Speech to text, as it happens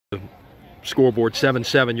Scoreboard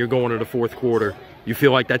 7-7, you're going to the fourth quarter. You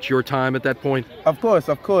feel like that's your time at that point? Of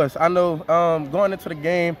course. I know going into the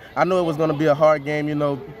game, I knew it was going to be a hard game. You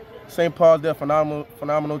know, St. Paul's, they're a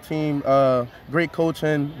phenomenal team, great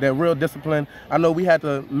coaching, they're real disciplined. I know we had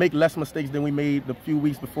to make less mistakes than we made the few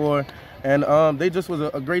weeks before, and they just was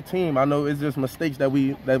a great team. I know it's just mistakes that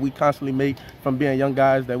we constantly make from being young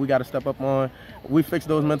guys that we got to step up on. We fix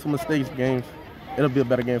those mental mistakes, games, it'll be a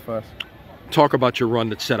better game for us. Talk about your run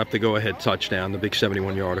that set up the go-ahead touchdown, the big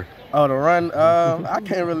 71-yarder. Oh, the run, I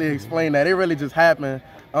can't really explain that. It really just happened.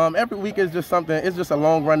 Every week is just something, it's just a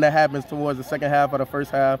long run that happens towards the second half or the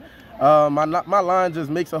first half. My line just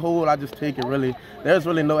makes a hole, I just take it, really. There's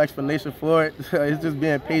really no explanation for it. It's just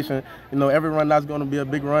being patient. You know, every run that's going to be a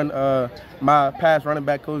big run. My past running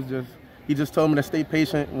back coach, he just told me to stay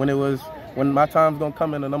patient. When my time's going to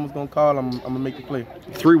come and the number's going to call, I'm going to make the play.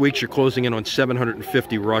 3 weeks, you're closing in on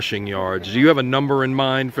 750 rushing yards. Do you have a number in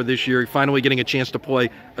mind for this year? Finally getting a chance to play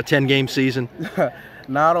a 10-game season?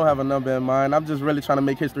 No, I don't have a number in mind. I'm just really trying to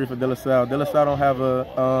make history for De La Salle. De La Salle don't have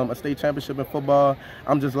a state championship in football.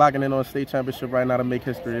 I'm just locking in on a state championship right now to make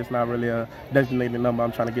history. It's not really a designated number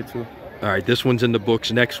I'm trying to get to. All right, this one's in the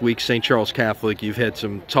books. Next week, St. Charles Catholic. You've had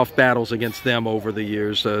some tough battles against them over the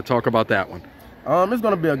years. Talk about that one. It's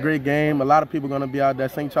going to be a great game. A lot of people are going to be out there.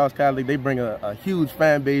 St. Charles Catholic, they bring a huge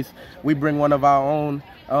fan base. We bring one of our own.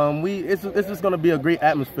 It's just going to be a great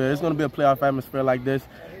atmosphere. It's going to be a playoff atmosphere like this.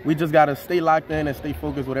 We just got to stay locked in and stay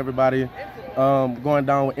focused with everybody going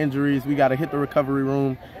down with injuries. We got to hit the recovery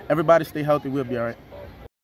room. Everybody stay healthy. We'll be all right.